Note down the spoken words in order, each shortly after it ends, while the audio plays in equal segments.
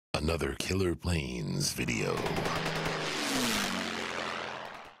another Killer Planes video.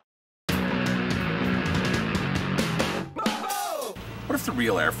 What if the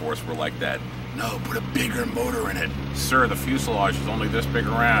real Air Force were like that? No, put a bigger motor in it. Sir, the fuselage is only this big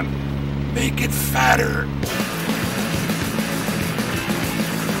around. Make it fatter.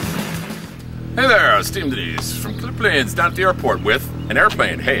 Hey there, esteemed ladies, from Killer Planes down at the airport with an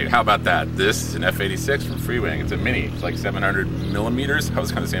airplane. Hey, how about that? This is an F-86 from Freewing. It's a mini. It's like 700 millimeters. I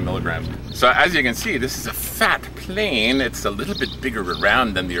was going to say milligrams. So as you can see, this is a fat plane. It's a little bit bigger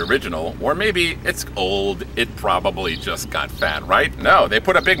around than the original. Or maybe it's old. It probably just got fat, right? No, they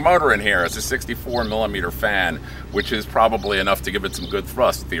put a big motor in here. It's a 64 millimeter fan, which is probably enough to give it some good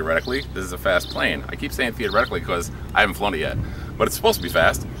thrust, theoretically. This is a fast plane. I keep saying theoretically because I haven't flown it yet. But it's supposed to be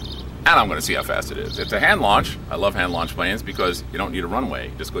fast. And I'm going to see how fast it is. It's a hand launch. I love hand launch planes because you don't need a runway.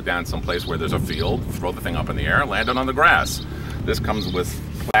 You just go down someplace where there's a field, throw the thing up in the air, land it on the grass. This comes with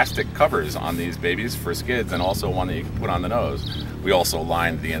plastic covers on these babies for skids and also one that you can put on the nose. We also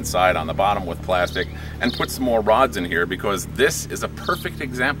lined the inside on the bottom with plastic and put some more rods in here because this is a perfect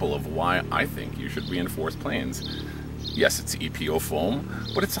example of why I think you should reinforce planes. Yes, it's EPO foam,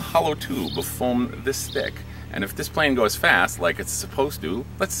 but it's a hollow tube of foam this thick. And if this plane goes fast, like it's supposed to,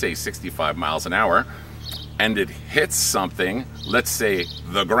 let's say 65 miles an hour, and it hits something, let's say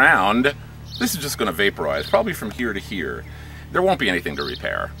the ground, this is just going to vaporize, probably from here to here. There won't be anything to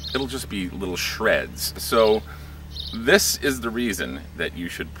repair. It'll just be little shreds. So this is the reason that you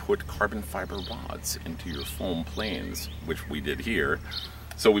should put carbon fiber rods into your foam planes, which we did here.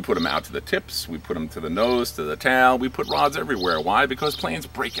 So we put them out to the tips, we put them to the nose, to the tail, we put rods everywhere. Why? Because planes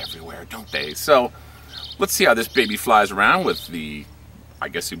break everywhere, don't they? So let's see how this baby flies around with the, I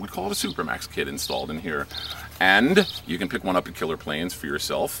guess you would call it a Supermax kit installed in here. And you can pick one up at Killer Planes for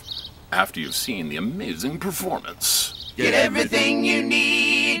yourself after you've seen the amazing performance. Get everything you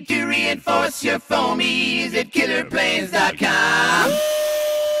need to reinforce your foamies at killerplanes.com.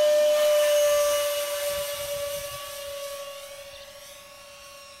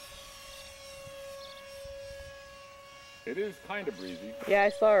 It is kind of breezy. Yeah, I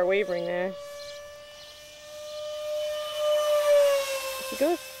saw her wavering there. It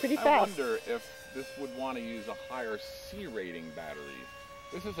goes pretty fast. I wonder if this would want to use a higher C rating battery.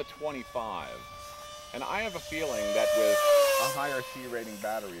 This is a 25. And I have a feeling that with a higher C rating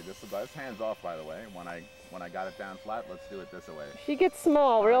battery, that's hands off, by the way. When I got it down flat, let's do it this way. She gets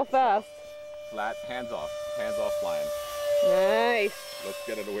small real fast. Flat, hands off flying. Nice. Let's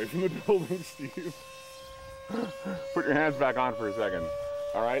get it away from the building, Steve. Put your hands back on for a second.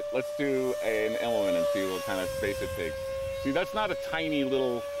 All right, let's do an element and see what kind of space it takes. See, that's not a tiny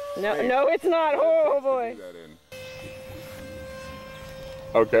little space. No, it's not. Oh boy.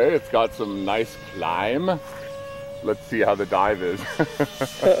 Okay, it's got some nice climb. Let's see how the dive is.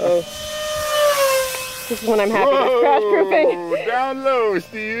 Uh-oh. This is when I'm happy with crash proofing. Down low,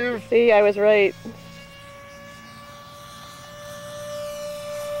 Steve. See, I was right.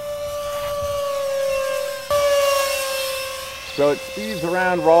 So it speeds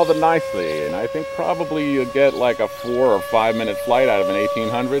around rather nicely, and I think probably you'll get like a 4 or 5 minute flight out of an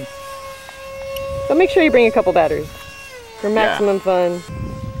 1800. So make sure you bring a couple batteries for maximum fun.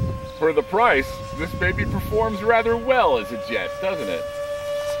 For the price, this baby performs rather well as a jet, doesn't it?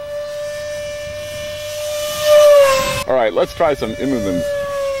 All right, let's try some immovements.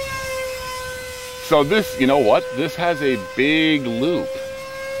 So this, you know what? This has a big loop.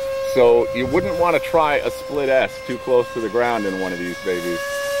 So you wouldn't want to try a split S too close to the ground in one of these babies.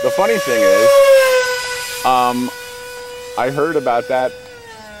 The funny thing is, I heard about that.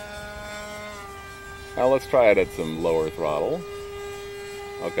 Now let's try it at some lower throttle.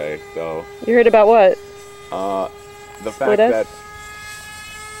 Okay, so... You heard about what? The fact that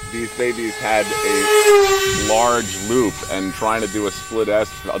these babies had a large loop and trying to do a split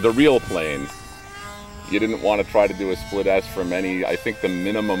S, the real plane, you didn't want to try to do a split S from any, I think the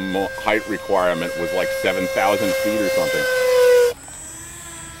minimum height requirement was like 7,000 feet or something.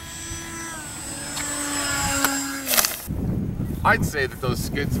 I'd say that those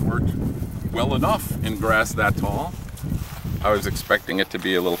skids worked well enough in grass that tall. I was expecting it to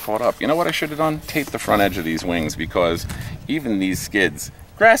be a little caught up. You know what I should have done? Tape the front edge of these wings, because even these skids,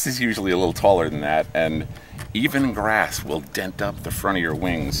 grass is usually a little taller than that, and even grass will dent up the front of your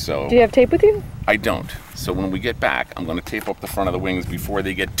wings. So do you have tape with you? I don't. So when we get back, I'm going to tape up the front of the wings before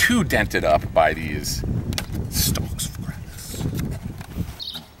they get too dented up by these stalks of grass.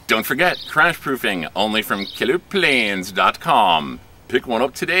 Don't forget, Crashproofing, only from killerplanes.com. Pick one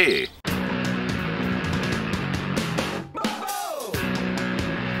up today.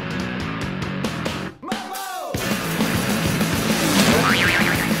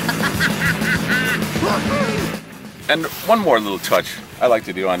 And one more little touch I like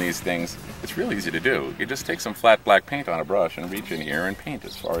to do on these things. It's real easy to do. You just take some flat black paint on a brush and reach in here and paint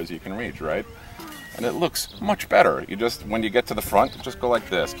as far as you can reach, right? And it looks much better. You just, when you get to the front, just go like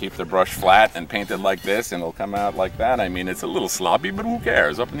this. Keep the brush flat and paint it like this, and it'll come out like that. I mean, it's a little sloppy, but who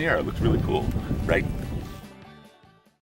cares? Up in the air, it looks really cool, right?